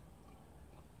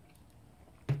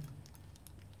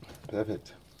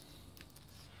 Perfect.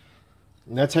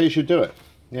 And that's how you should do it.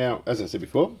 Now, as I said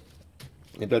before,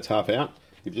 if that's half out,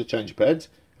 if you just change your pads,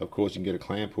 of course you can get a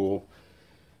clamp or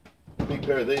a big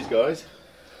pair of these guys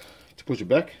to push it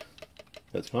back.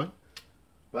 That's fine.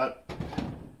 But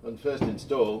on first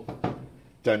install,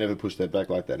 don't ever push that back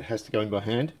like that. It has to go in by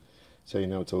hand, so you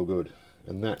know it's all good.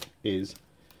 And that is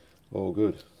all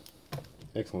good.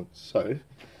 Excellent. So,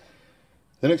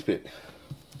 the next bit,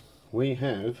 we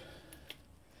have,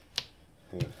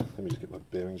 hang on, let me just get my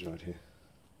bearings right here.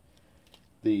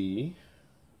 The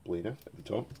bleeder at the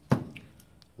top.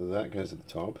 That goes at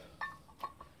the top.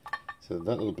 So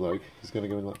that little bloke is going to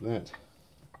go in like that.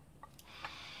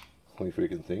 Holy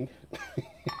freaking thing.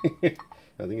 I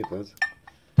think it does.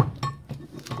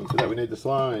 And for that we need the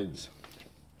slides.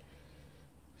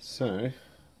 So,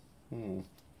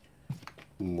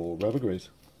 more rubber grease.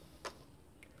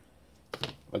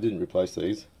 I didn't replace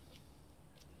these.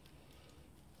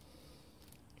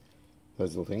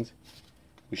 Those little things.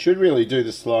 We should really do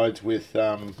the slides with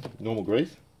normal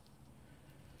grease.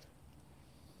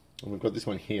 And we've got this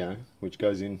one here, which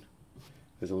goes in,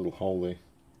 there's a little hole there.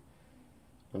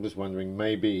 I'm just wondering,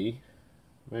 maybe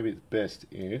it's best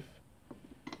if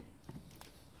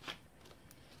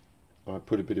I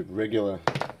put a bit of regular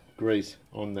grease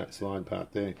on that slide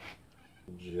part there.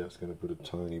 I'm just going to put a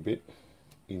tiny bit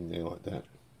in there like that.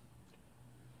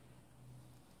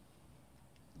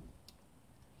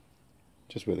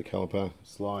 Just where the caliper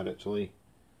slide actually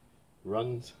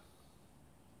runs.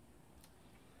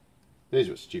 These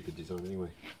are a stupid design anyway,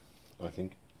 I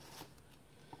think.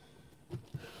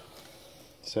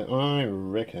 So I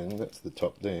reckon that's the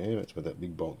top there, that's where that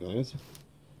big bolt goes.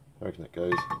 I reckon that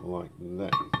goes like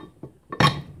that.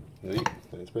 See,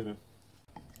 that's better.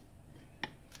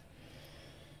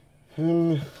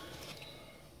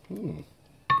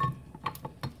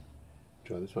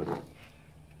 Try this one.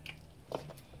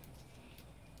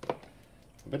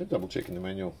 I better double check in the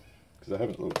manual because I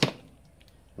haven't looked.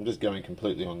 I'm just going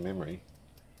completely on memory.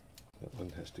 That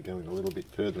one has to go in a little bit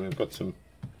further. We've got some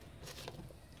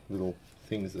little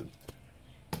things that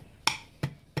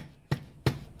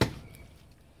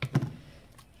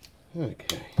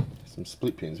okay, some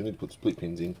split pins. We need to put split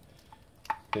pins in.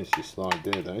 There's your slide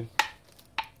there though.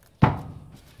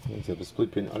 Let's have a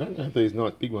split pin. I don't know if these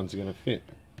nice big ones are going to fit.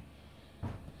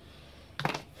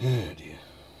 Oh dear.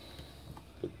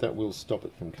 But that will stop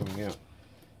it from coming out.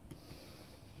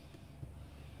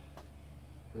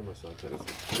 Where are my side pads?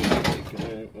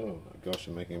 Oh my gosh,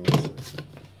 I'm making a mess.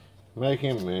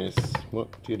 Making a mess. What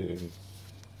do you do?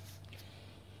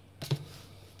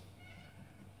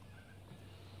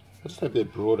 I just hope they're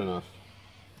broad enough.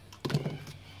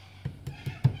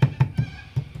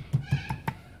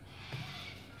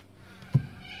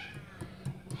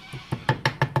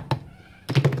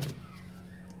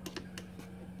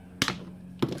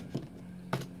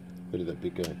 Where did that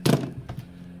bit go?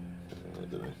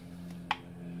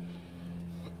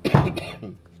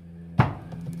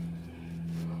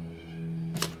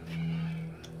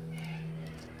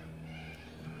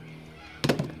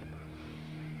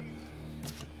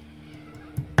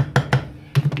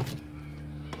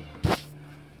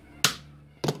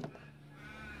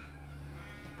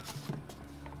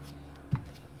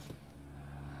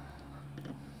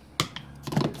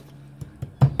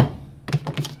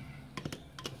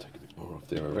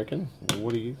 There, I reckon.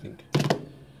 What do you think?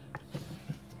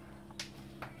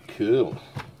 Cool.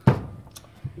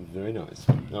 Very nice.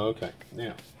 Okay,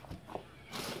 now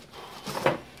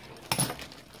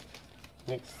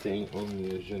next thing on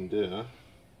the agenda,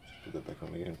 put that back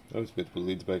on again. I was about to put the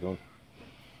lids back on.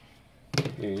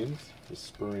 Is the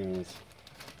springs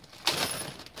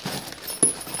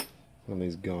on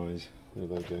these guys. Where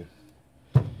do they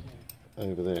go?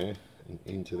 Over there and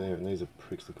into there, and these are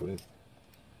pricks to put in.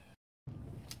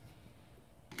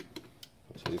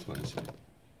 So this one's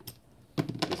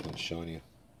shinier.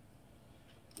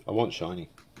 I want shiny.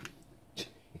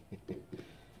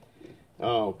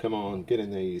 Oh, come on, get in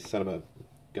there, you son of a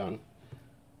gun.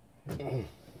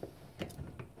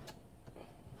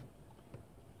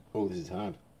 Oh, this is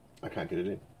hard. I can't get it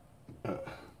in.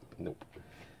 Nope.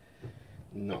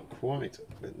 Not quite,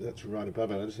 but that's right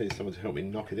above it. I just need someone to help me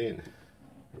knock it in.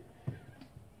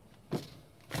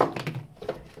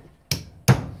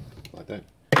 Like that.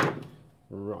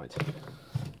 Right.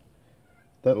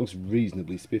 That looks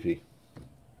reasonably spiffy.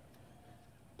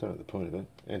 Don't know the point of it.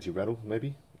 Anti-rattle,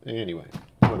 maybe? Anyway,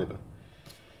 whatever.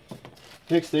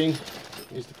 Next thing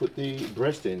is to put the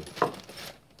breast in.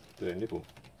 The nipple.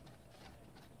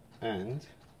 And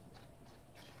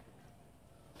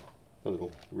a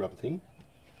little rubber thing.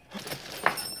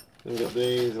 Then we've got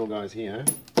these little guys here,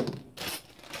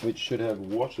 which should have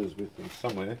washers with them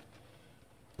somewhere.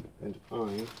 And oh,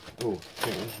 hang on,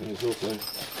 and there's also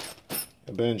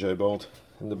a banjo bolt,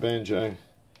 and the banjo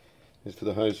is for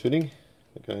the hose fitting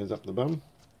that goes up the bum.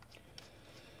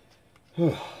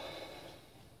 Isn't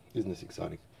this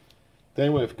exciting?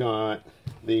 Then we've got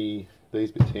these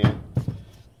bits here.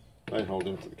 They hold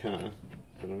them to the car,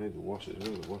 but I need the washers.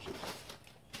 Where are the washers?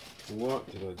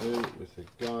 What did I do with the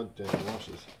goddamn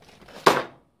washers?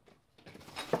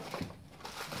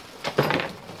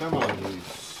 Come on, you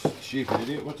stupid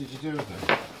idiot, what did you do with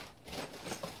them?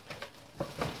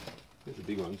 There's the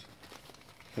big ones.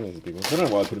 Oh, there's the big ones. I don't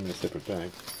know why I put them in a separate bag.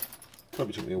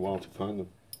 Probably took me a while to find them.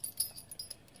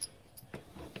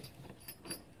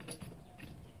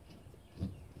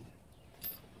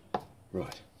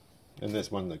 Right. And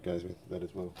there's one that goes with that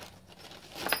as well.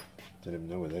 Don't even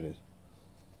know where that is.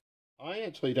 I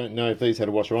actually don't know if these had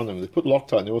a washer on them. They put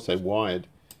Loctite and they're also wired.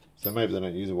 So maybe they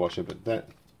don't use a washer, but that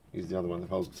is the other one that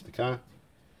holds it to the car.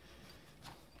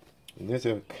 And there's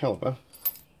our caliper,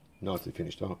 nicely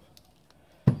finished off.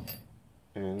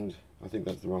 And I think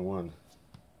that's the wrong one.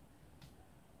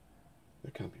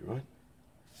 That can't be right.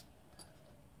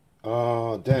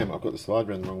 Oh, damn, I've got the slide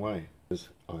around the wrong way. Because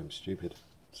I'm stupid.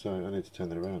 So I need to turn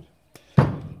that around.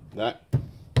 That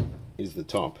is the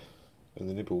top, and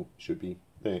the nipple should be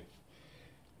there.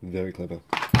 Very clever.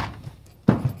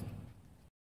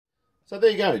 So there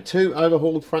you go, 2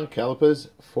 overhauled front calipers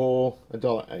for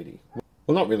 $1.80.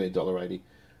 Well, not really $1.80.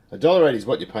 $1.80 is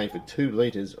what you pay for 2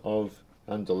 litres of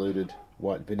undiluted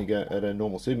white vinegar at a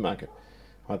normal supermarket.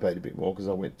 I paid a bit more because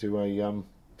I went to a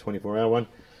 24-hour one,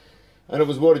 and it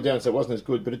was watered down, so it wasn't as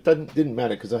good. But it didn't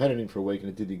matter because I had it in for a week and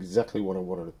it did exactly what I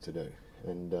wanted it to do.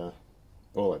 And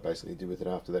all I basically did with it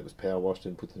after that was power washed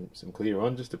and put some clear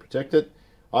on just to protect it.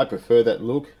 I prefer that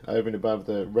look over and above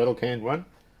the rattle can one.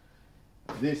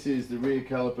 This is the rear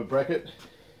caliper bracket,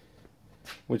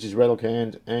 which is rattle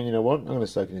canned, and you know what? I'm going to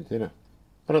soak it in thinner.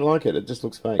 I don't like it, it just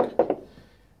looks fake.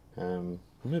 I'll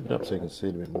move it up so you can see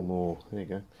it a bit more. There you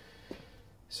go.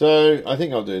 So I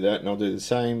think I'll do that, and I'll do the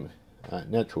same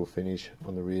natural finish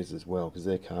on the rears as well, because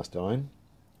they're cast iron.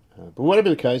 But whatever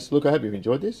the case, look, I hope you've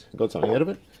enjoyed this, got something out of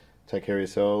it. Take care of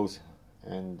yourselves,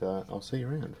 and I'll see you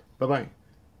around. Bye-bye.